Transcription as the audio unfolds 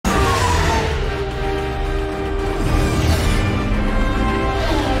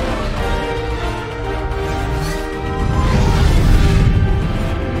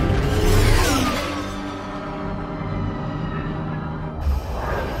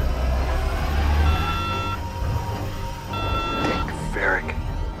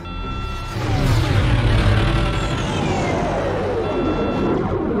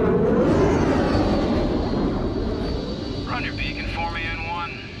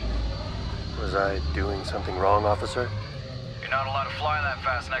Was I doing something wrong, officer? You're not allowed to fly that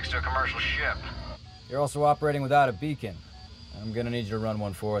fast next to a commercial ship. You're also operating without a beacon. I'm gonna need you to run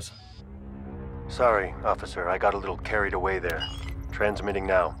one for us. Sorry, officer. I got a little carried away there. Transmitting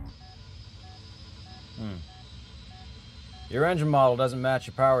now. Your engine model doesn't match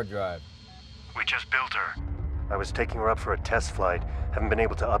your power drive. We just built her. I was taking her up for a test flight. Haven't been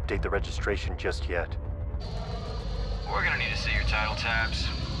able to update the registration just yet. We're gonna need to see your title tabs.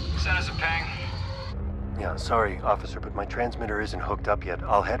 Send us a ping. Yeah, sorry, officer, but my transmitter isn't hooked up yet.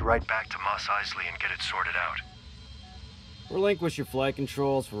 I'll head right back to Mos Eisley and get it sorted out. Relinquish your flight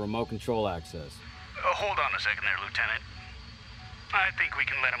controls for remote control access. Hold on a second there, Lieutenant. I think we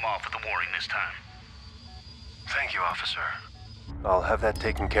can let him off with a warning this time. Thank you, officer. I'll have that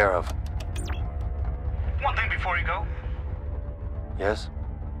taken care of. One thing before you go. Yes?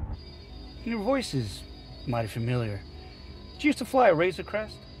 Your voice is mighty familiar. Did you used to fly a Razor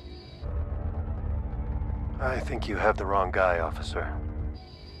Crest? I think you have the wrong guy, officer.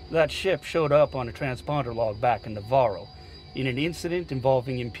 That ship showed up on a transponder log back in Navarro in an incident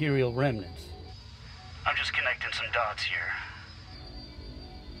involving Imperial remnants. I'm just connecting some dots here.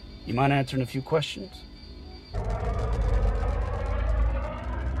 You mind answering a few questions?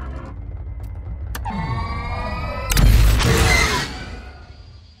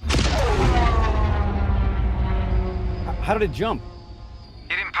 How did it jump?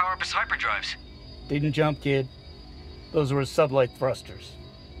 He didn't power up his hyperdrives. Didn't jump, kid. Those were his sublight thrusters.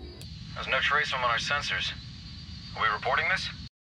 There's no trace of him on our sensors. Are we reporting this?